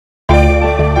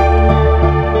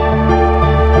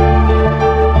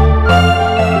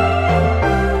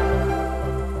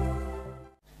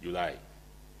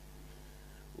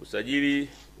Usajili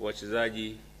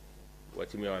wachezaji wa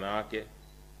timu ya wanawake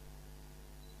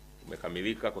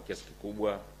umekamilika kwa kiasi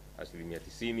kikubwa,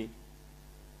 90%,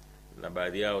 na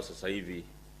baadhi yao sasa hivi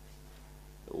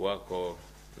wako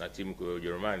na timu kwa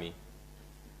Ujerumani,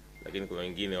 lakini kuna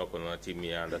wengine wako na timu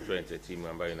ya under 20, timu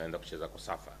ambayo inaenda kucheza kwa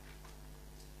Safa.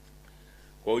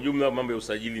 Kwa ujumla mambo ya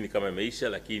usajili ni kama imeisha,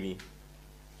 lakini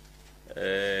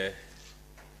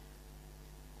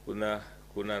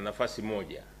kuna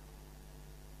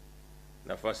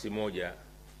nafasi moja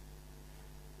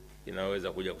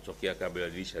inaweza kuja kutokea kabla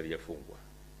dirisha halijafungwa.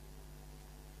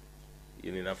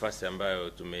 Hii ni nafasi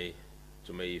ambayo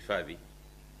tumeihifadhi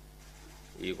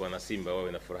ili kwa na Simba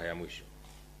wawe na furaha ya mwisho,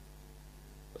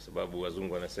 kwa sababu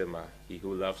wazungu wanasema he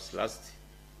who laughs last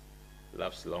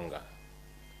laughs longer.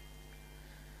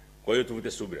 Kwa hiyo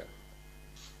tuvute subira.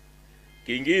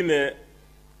 Kingine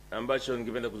ambacho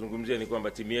ningependa kuzungumzia ni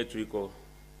kwamba timu yetu iko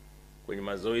kwenye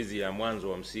mazoezi ya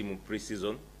mwanzo wa msimu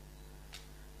pre-season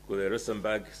kule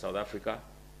Rustenburg, South Africa.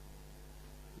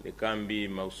 Ni kambi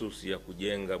mahususi ya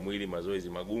kujenga mwili, mazoezi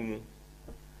magumu,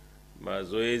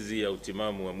 mazoezi ya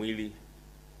utimamu wa mwili.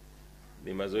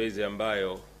 Ni mazoezi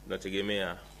ambayo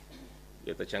tunategemea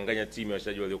yatachanganya timu ya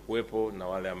wachezaji waliokuwepo na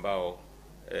wale ambao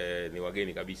ni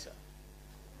wageni kabisa.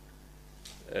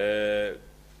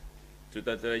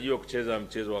 Tutatarajiwa kucheza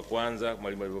mchezo wa kwanza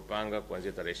mwalimu alivyopanga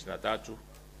kuanzia tarehe 23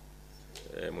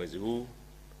 mwezi huu,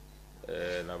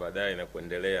 na baadaye na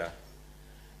kuendelea,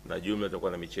 na jumla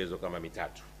tutakuwa na michezo kama 3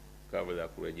 kabla ya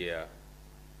kurejea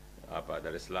hapa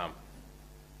Dar es Salaam.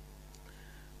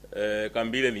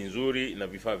 Kambi ile ni nzuri na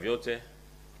vifaa vyote.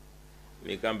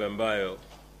 Ni kambi ambayo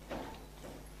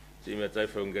timu ya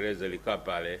taifa ya Uingereza ilikaa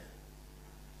pale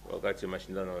wakati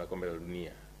mashindano ya kombe la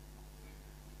dunia.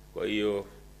 Kwa hiyo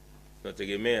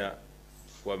tunategemea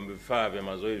kwa vifaa vya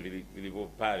mazoezi vilivyo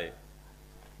pale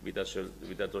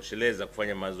vitatosheleza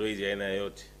kufanya mazoezi ya aina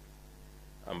yote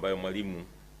ambayo mwalimu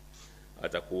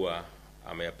atakuwa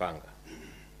ameyapanga.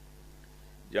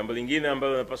 Jambo lingine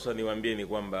ambalo napaswa niwaambie ni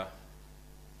kwamba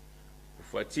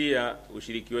kufuatia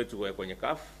ushiriki wetu kwenye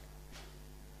CAF,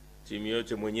 timu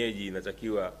yote mwenyeji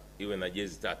inatakiwa iwe na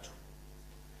jezi 3.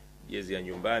 Jezi ya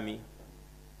nyumbani,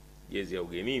 jezi ya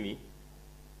ugenini,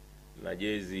 na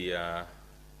jezi ya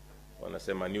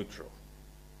wanasema neutral,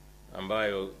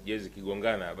 ambayo jezi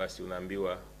kigongana basi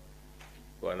unaambiwa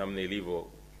kwa namna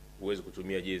ilivyo huwezi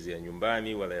kutumia jezi ya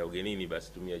nyumbani wala ya ugenini,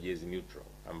 basi tumia jezi neutral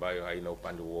ambayo haina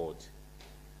upande wote.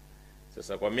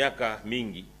 Sasa kwa miaka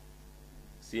mingi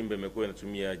Simba imekuwa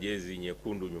inatumia jezi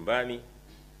nyekundu nyumbani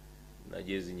na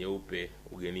jezi nyeupe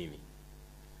ugenini.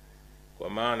 Kwa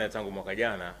maana tangu mwaka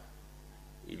jana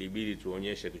ilibidi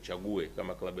tuchague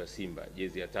kama klabu ya Simba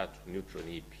jezi ya 3 neutral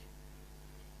ni ipi.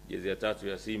 Jezi ya 3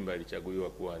 ya Simba ilichaguliwa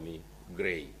kuwa ni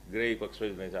gray kwa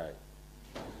Kiswahili tunaita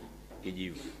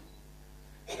kijivu.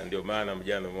 Na ndio maana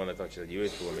mjana umeona hata wachezaji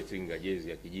wetu wametinga jezi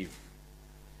ya kijivu.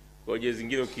 Kwa jezi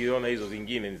zingine ukiona hizo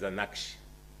zingine ni za nakshi,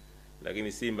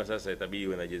 lakini Simba sasa itabidi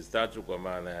iwe na jezi 3 kwa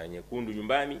maana ya nyekundu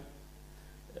nyumbani,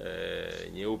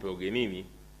 nyeupe ugenini,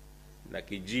 na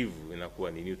kijivu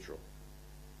inakuwa ni neutral.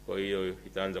 Kwa hiyo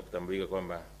itaanza kutambulika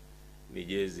kwamba ni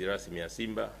jezi rasmi ya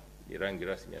Simba, ni rangi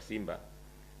rasmi ya Simba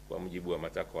kwa mujibu wa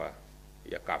matakwa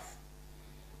ya CAF.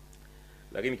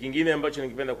 Lakini kingine ambacho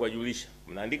ningependa kuwajulisha,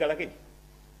 mnaandika lakini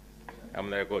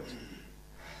hamna rekodi,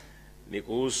 ni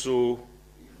kuhusu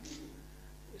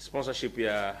sponsorship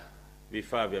ya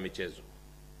vifaa vya michezo.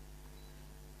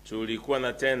 Tulikuwa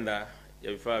na tenda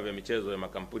ya vifaa vya michezo ya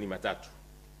makampuni 3.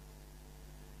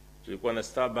 Tulikuwa na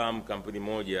Starbam, kampuni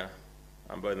moja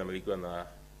ambayo inamilikiwa na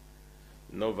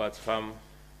Novat Farm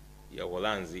ya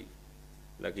Uholanzi,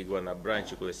 lakini kwa na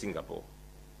branch kule Singapore.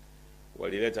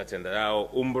 Walileta tenda yao.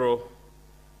 Umbro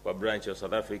kwa branch ya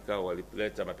South Africa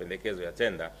walileta mapendekezo ya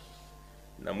tenda,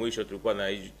 na mwisho tulikuwa na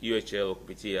UHL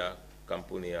kupitia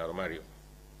kampuni ya Romario.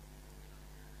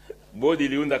 Bodi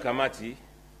iliunda kamati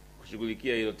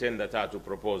kushughulikia hiyo tenda 3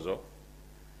 proposal,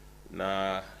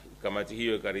 na kamati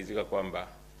hiyo ikaridhika kwamba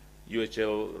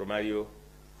UHL Romario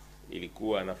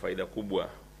ilikuwa na faida kubwa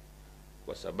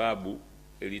kwa sababu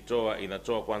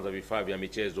inatoa kwanza vifaa vya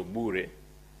michezo bure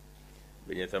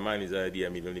venye thamani zaidi ya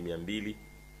milioni 200,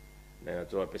 na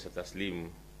inatoa pesa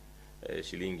taslimu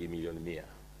shilingi milioni 100.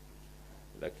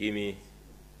 Lakini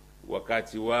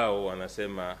wakati wao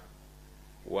wanasema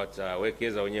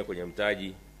watawekeza wenyewe kwenye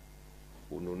mtaji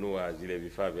kununua zile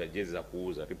vifaa vya jezi za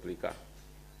kuuza replica,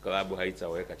 klabu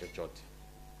haitaweka chochote.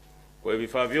 Kwa hiyo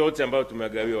vifaa vyote ambavyo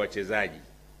tumegawiwa wachezaji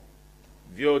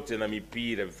vyote, na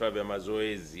mipira, vifaa vya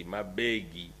mazoezi,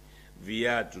 mabegi,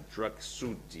 viatu,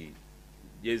 tracksuit,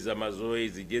 jezi za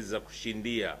mazoezi, jezi za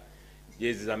kushindia,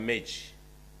 jezi za mechi,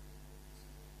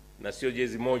 na sio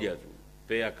jezi moja tu,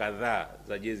 pair kadhaa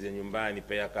za jezi ya nyumbani,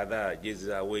 pair kadhaa jezi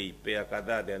za away, pair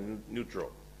kadhaa za neutral.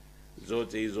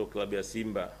 Zote hizo klabu ya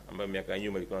Simba ambayo miaka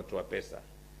nyuma ilikuwa inatoa pesa,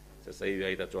 sasa hivi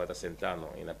haitatoa hata senti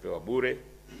 5, inapewa bure,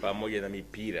 pamoja na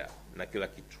mipira na kila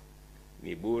kitu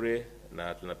ni bure,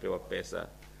 na tunapewa pesa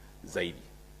zaidi.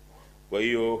 Kwa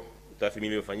hiyo tathmini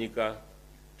iliyofanyika,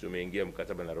 tumeingia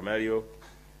mkataba na Romario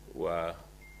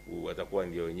watakuwa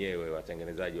ndio wenyewe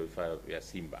watengenezaji wa vifaa vya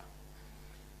Simba,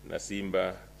 na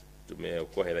Simba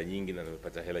tumeokoa hela nyingi na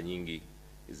tumepata hela nyingi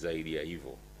zaidi ya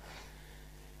hivyo.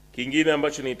 Kingine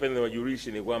ambacho nipende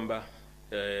niwajulishe ni kwamba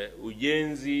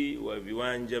ujenzi wa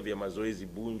viwanja vya mazoezi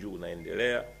Bunju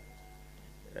unaendelea,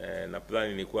 na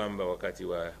plani ni kwamba wakati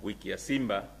wa wiki ya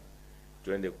Simba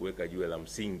tuende kuweka jiwe la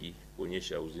msingi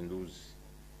kuonyesha uzinduzi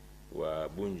wa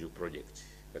Bunju project.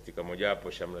 Katika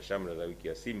mojawapo shamra za wiki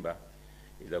ya Simba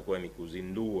itakuwa ni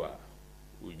kuzindua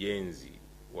ujenzi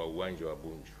wa uwanja wa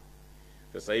Bunju.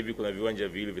 Sasa hivi kuna viwanja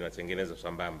viwili vinatengenezwa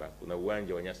sambamba. Kuna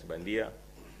uwanja wa nyasi bandia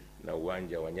na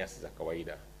uwanja wa nyasi za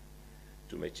kawaida.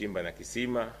 Tumechimba na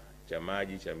kisima cha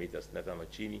maji cha mita 65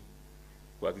 chini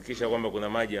kuhakikisha kwamba kuna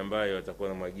maji ambayo yatakuwa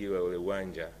yanamwagiwa ule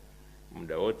uwanja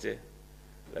muda wote,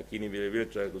 lakini vile vile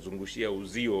tutakuzungushia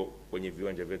uzio kwenye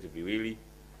viwanja vyetu viwili.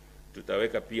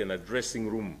 Tutaweka pia na dressing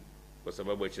room, kwa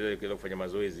sababu wachezaji wakienda kufanya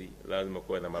mazoezi lazima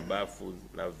kuwa na mabafu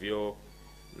na vyoo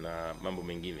na mambo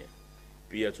mengine.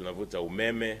 Pia tunavuta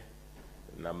umeme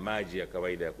na maji ya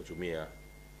kawaida ya kutumia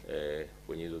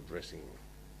kwenye hizo dressing room.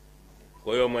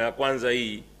 Kwa hiyo mwaka kwanza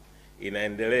hii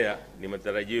inaendelea. Ni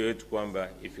matarajio yetu kwamba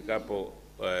ifikapo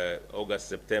August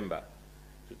September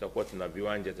tutakuwa tuna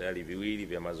viwanja tayari viwili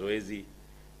vya mazoezi,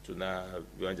 tuna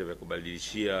viwanja vya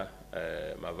kubadilishia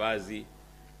mavazi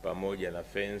pamoja na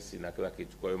fence na kila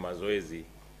kitu. Kwa hiyo mazoezi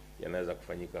yanaweza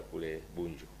kufanyika kule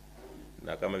Bunju,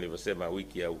 na kama nilivyosema,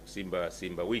 wiki ya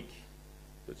Simba wiki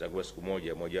tutachagua siku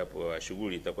moja hapo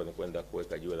shughuli itakuwa ni kwenda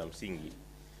kuweka jiwe la msingi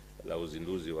la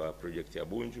uzinduzi wa project ya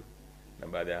Bunju, na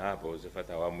baada ya hapo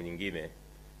zifuata awamu nyingine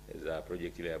za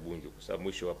project ile ya Bunju, kwa sababu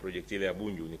mwisho wa project ile ya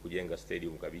Bunju ni kujenga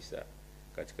stadium kabisa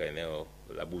katika eneo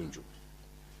la Bunju.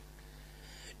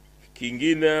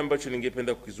 Kingine ambacho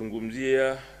ningependa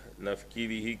kukizungumzia,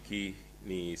 nafikiri hiki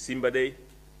ni Simba Day.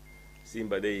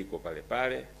 Simba Day iko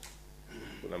pale.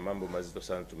 Kuna mambo mazito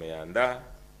sana tumeyaandaa,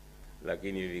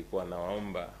 lakini nilikuwa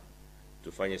nawaomba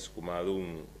tufanye siku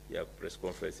maalum ya press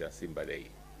conference ya Simba Day,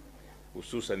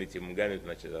 hususan ni timu gani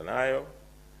tunacheza nayo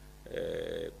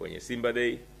kwenye Simba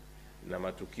Day na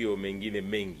matukio mengine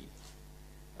mengi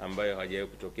ambayo hajawahi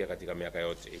kutokea katika miaka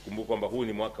yote. Ikumbuke kwamba huu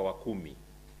ni mwaka wa 10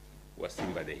 wa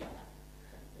Simba Day.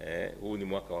 Huu ni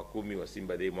mwaka wa 10 wa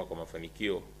Simba Day, mwaka wa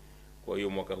mafanikio. Kwa hiyo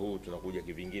mwaka huu tunakuja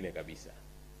kivingine kabisa.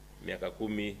 Miaka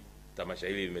 10 tamasha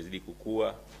hili limezidi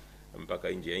kukua mpaka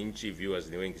nje ya nchi, viewers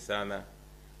ni wengi sana.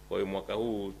 Kwa hiyo mwaka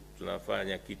huu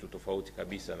tunafanya kitu tofauti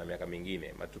kabisa na miaka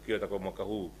mingine. Matukio yatakuwa mwaka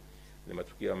huu ni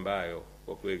matukio ambayo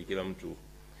kwa kweli kila mtu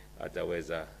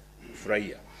ataweza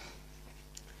kufurahia.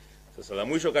 Sasa la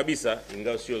mwisho kabisa,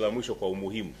 ingawa sio la mwisho kwa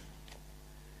umuhimu,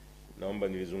 naomba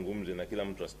nilizungumze na kila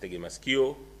mtu asitege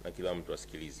masikio na kila mtu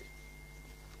asikilize.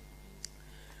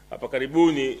 Hapa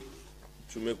karibuni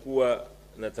tumekuwa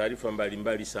na taarifa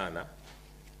mbalimbali sana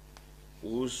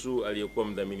kuhusu aliyekuwa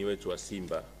mdhamini wetu wa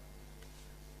Simba,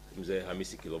 Mzee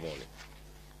Kilomoni.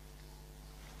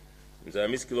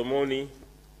 Mzee Kilomoni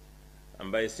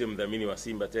ambaye sio mdhamini wa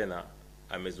Simba tena,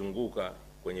 amezunguka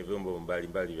kwenye vyombo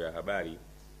mbalimbali vya habari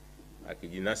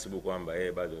akijinasibu kwamba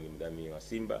yeye bado ni mdhamini wa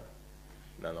Simba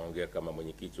na anaongea kama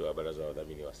mwenyekiti wa baraza la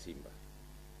wadhamini wa Simba.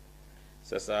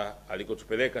 Sasa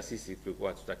alikotupeleka sisi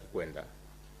tulikuwa hatutaki kwenda,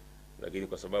 lakini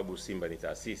kwa sababu Simba ni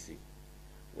taasisi,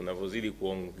 unavozidi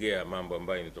kuongea mambo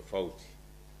ambayo ni tofauti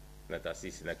na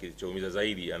taasisi, na kilichoumiza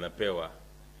zaidi, anapewa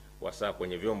wasaa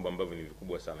kwenye vyombo ambavyo ni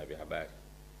vikubwa sana vya habari.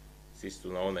 Sisi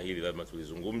tunaona hili lazima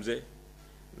tulizungumze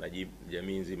na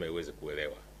jamii nzima iweze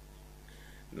kuelewa.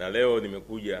 Na leo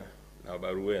nimekuja na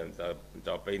barua,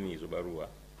 nitawapeni hizo barua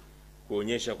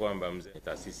kuonyesha kwamba Mzee ni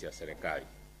taasisi ya serikali,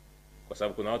 kwa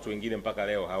sababu kuna watu wengine mpaka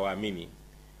leo hawaamini,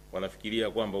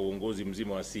 wanafikiria kwamba uongozi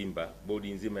mzima wa Simba,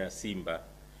 bodi nzima ya Simba,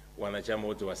 wanachama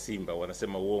wote wa Simba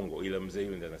wanasema uongo, ila mzee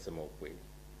yule ndiye anasema ukweli.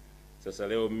 Sasa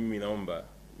leo mimi naomba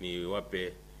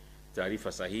niwape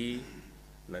taarifa sahihi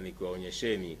na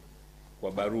nikuwaonyesheni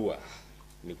kwa barua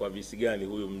ni kwa visi gani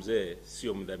huyu mzee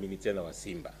sio mdhamini tena wa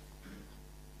Simba.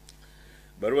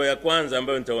 Barua ya kwanza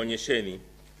ambayo nitaonyesheni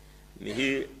ni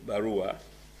hii barua.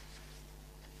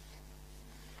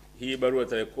 Hii barua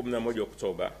tarehe 11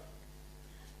 Oktoba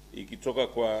ikitoka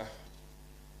kwa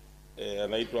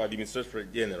anaitwa Administrator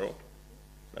General,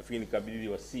 nafikiri ni kabidhi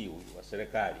wa CEO wa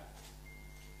serikali.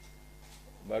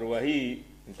 Barua hii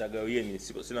nitagawieni,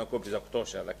 sina kopi za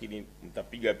kutosha, lakini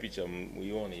mtapiga picha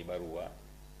muione barua.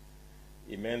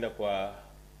 Imeenda kwa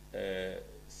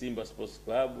Simba Sports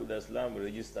Club Dar es Salaam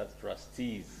Registered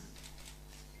Trustees,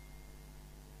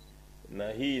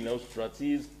 na hii inahusu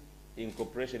Trustees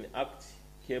Incorporation Act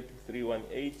Cap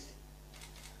 318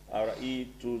 RE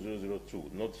 2002,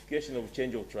 notification of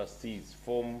change of trustees,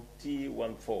 Form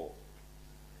T14.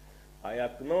 I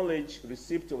acknowledge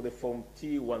receipt of the Form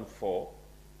T14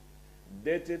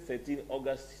 dated 13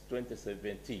 August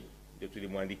 2017, ndio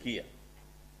tulimwandikia,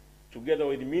 together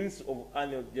with minutes of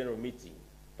annual general meeting,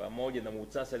 pamoja na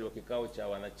muhtasari wa kikao cha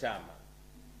wanachama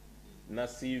na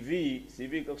CV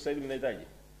kwa Kiswahili mnahitaji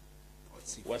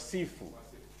wasifu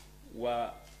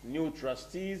wa new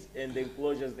trustees and the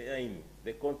enclosures therein,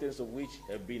 the contents of which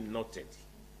have been noted.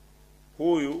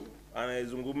 Huyu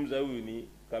anayezungumza huyu ni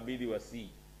kabidi wa C.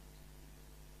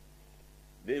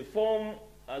 The form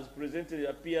as presented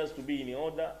appears to be in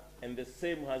order, and the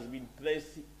same has been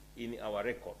placed in our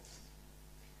records.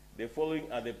 The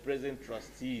following are the present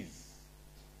trustees: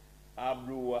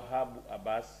 Abdul Wahab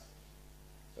Abbas,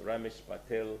 Ramesh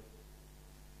Patel,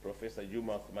 Professor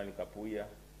Juma Othmani Kapuya,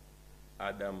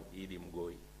 Adam Idi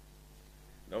Mgoi.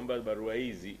 Naomba barua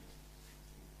hizi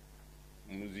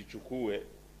mzichukue,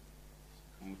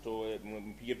 mtoe,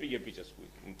 mpige picha siku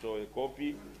hizi, mtoe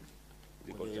kopi.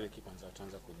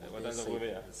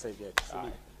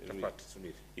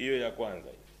 Hiyo ya kwanza.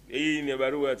 Hii ni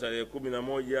barua ya tarehe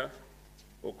 11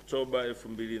 Oktoba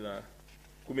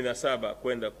 2017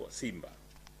 kwenda kwa Simba.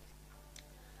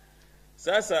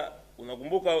 Sasa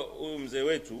unakumbuka huyu mzee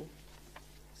wetu,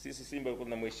 sisi Simba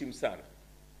tunamheshimu sana.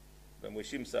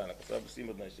 Tunamheshimu sana kwa sababu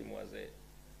Simba tunaheshimu wazee.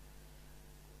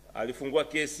 Alifungua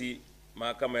kesi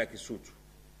mahakama ya Kisutu.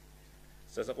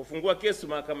 Sasa kufungua kesi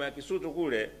mahakama ya Kisutu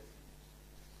kule,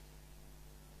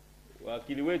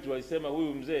 wakili wetu walisema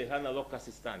huyu mzee hana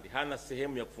locus standi, hana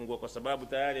sehemu ya kufungua kwa sababu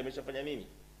tayari ameshafanya nini?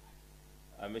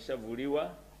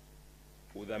 Ameshavuliwa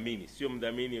udhamini, sio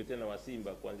mdhamini tena wa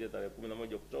Simba kuanzia tarehe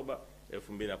 11 Oktoba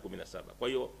 2017. Kwa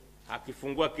hiyo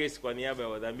akifungua kesi kwa niaba ya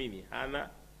wadhamini hana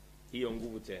hiyo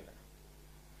nguvu tena.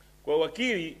 Kwa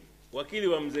wakili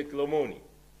wa Mzee Kilomoni,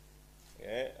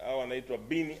 hao wanaitwa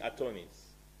Bini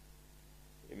Attorneys,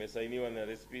 imesainiwa na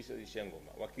Respicious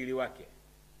Shengoma, wakili wake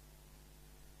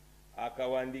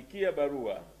akawaandikia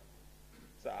barua,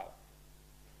 sawa,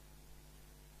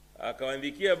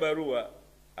 akawaandikia barua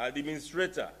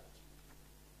administrator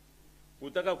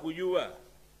kutaka kujua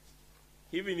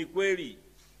hivi ni kweli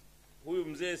huyu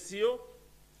mzee sio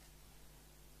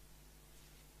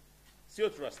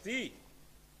trustee.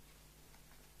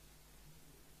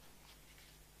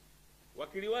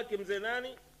 Wakili wake mzee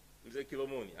nani? Mzee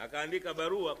Kilomoni akaandika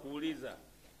barua kuuliza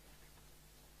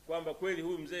kwamba kweli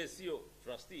huyu mzee sio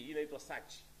trustee. Hii inaitwa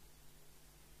search.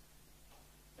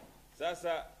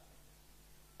 Sasa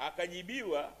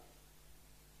akajibiwa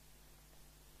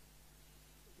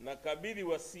na kabili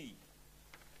wa C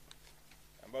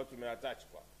ambao tumeattach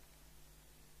kwa,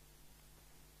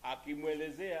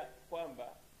 akimwelezea kwamba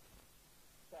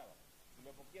sawa,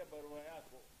 nimepokea barua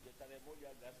yako ya tarehe 1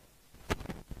 Agosti.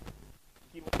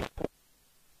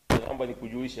 Naomba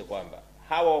nikujulishe kwamba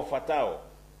hawa wafuatao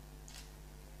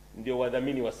ndio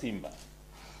wadhamini wa Simba: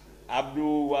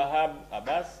 Abdul Wahab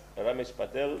Abbas, Ramesh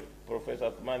Patel, Professor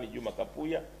Othmani Juma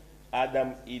Kapuya,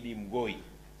 Adam Idi Mgoi.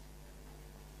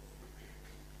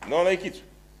 Naona hiki kitu.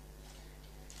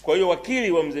 Kwa hiyo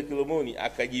wakili wa Mzee Kilomoni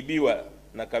akajibiwa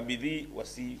na kabidhi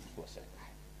wasi wa serikali.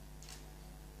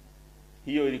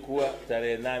 Hiyo ilikuwa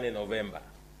tarehe 8 Novemba.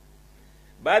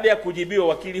 Baada ya kujibiwa,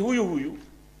 wakili huyu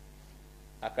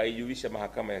akaijulisha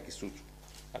mahakama ya Kisutu,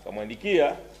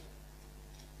 akamwandikia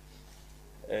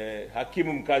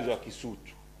hakimu mkazi wa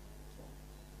Kisutu: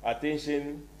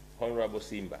 attention Honorable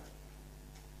Simba,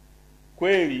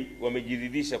 kweli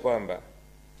wamejiridhisha kwamba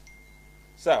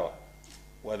sawa,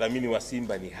 wadhamini wa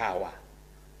Simba ni hawa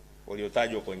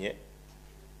waliotajwa kwenye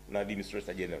na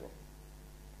Administrator General.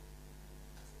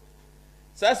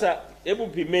 Sasa hebu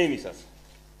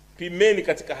pimeni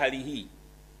katika hali hii,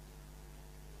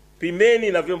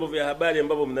 pimeni na vyombo vya habari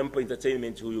ambavyo mnampa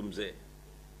entertainment huyu mzee.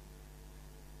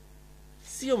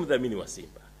 Sio mdhamini wa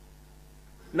Simba,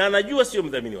 na anajua sio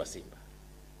mdhamini wa Simba,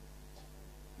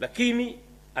 lakini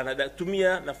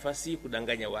anatumia nafasi hii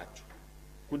kudanganya watu,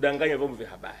 kudanganya vyombo vya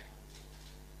habari.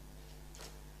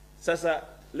 Sasa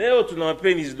leo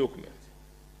tunawapeni hizi document,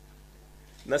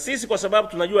 na sisi kwa sababu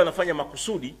tunajua anafanya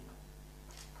makusudi,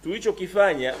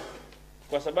 tulichokifanya,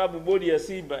 kwa sababu bodi ya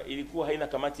Simba ilikuwa haina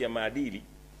kamati ya maadili,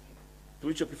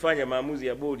 tulichokifanya, maamuzi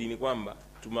ya bodi ni kwamba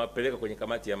tumewapeleka kwenye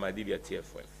kamati ya maadili ya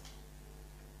TFF.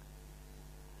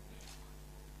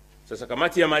 Sasa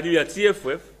kamati ya maadili ya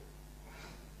TFF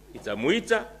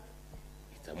itamuita,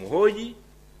 itamhoji,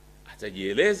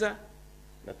 atajieleza,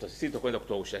 na sisi tutakwenda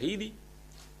kutoa ushahidi,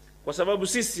 kwa sababu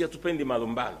sisi hatupendi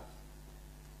malumbano.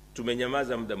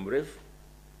 Tumenyamaza muda mrefu,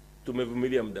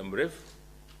 tumevumilia muda mrefu,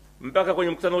 mpaka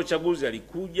kwenye mkutano wa uchaguzi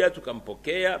alikuja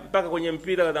tukampokea, mpaka kwenye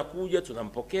mpira anakuja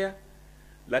tunampokea,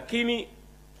 lakini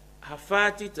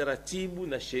hafati taratibu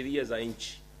na sheria za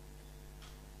nchi.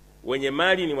 Wenye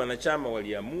mali ni wanachama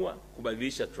waliamua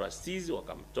kubadilisha trustees,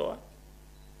 wakamtoa,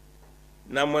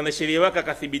 na mwanasheria wake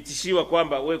akathibitishiwa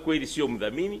kwamba wewe kweli sio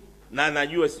mdhamini, na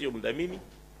anajua sio mdhamini,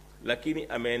 lakini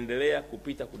ameendelea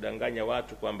kupita kudanganya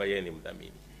watu kwamba yeye ni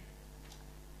mdhamini.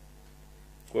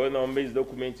 Kwa hiyo naomba hizo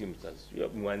dokumenti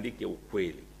muandike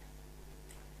ukweli.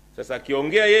 Sasa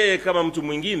akiongea yeye kama mtu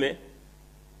mwingine,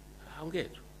 aongee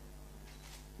tu,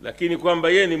 lakini kwamba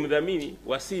yeye ni mdhamini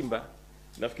wa Simba,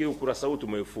 nafikiri ukurasa huu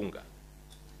tumeufunga,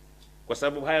 kwa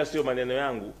sababu haya sio maneno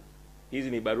yangu.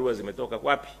 Hizi ni barua zimetoka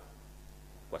wapi?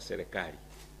 Kwa serikali,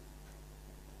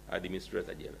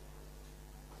 administrator general.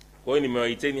 Kwa hiyo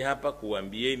nimewaiteni hapa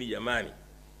kuambieni, jamani,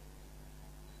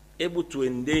 hebu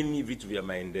tuendeni vitu vya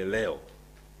maendeleo.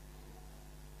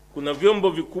 Kuna vyombo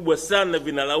vikubwa sana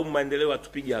vinalaumu maendeleo,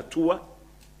 atupige hatua.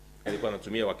 Alikuwa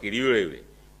anatumia wakili yule.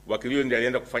 Wakili yule ndiye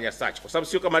alienda kufanya search, kwa sababu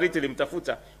sio kama Rite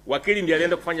limtafuta, wakili ndiye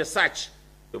alienda kufanya search.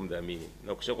 Sio mdhamini,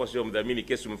 na ukishakuwa sio mdhamini,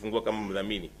 kesi umefungua kama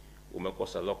mdhamini,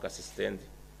 umekosa local assistant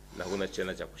na huna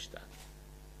chena cha kushtaki.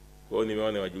 Kwa hiyo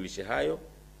nimeona wajulishe hayo.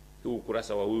 Huu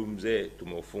ukurasa wa huyu mzee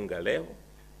tumeufunga leo,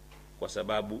 kwa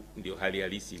sababu ndio hali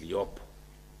halisi iliyopo.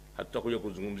 Hatutakuja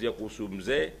kuzungumzia kuhusu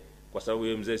mzee, kwa sababu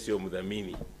yeye mzee sio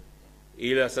mdhamini.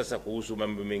 Ila sasa kuhusu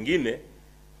mambo mengine,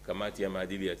 kamati ya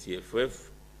maadili ya TFF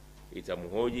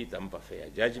itamhoji, itampa fair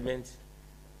judgment,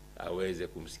 aweze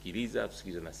kumsikiliza,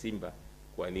 tusikilize na Simba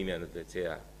kwa nini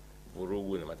anatuletea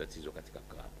vurugu na matatizo katika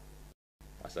klabu.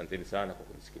 Asanteni sana kwa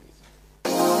kunisikiliza.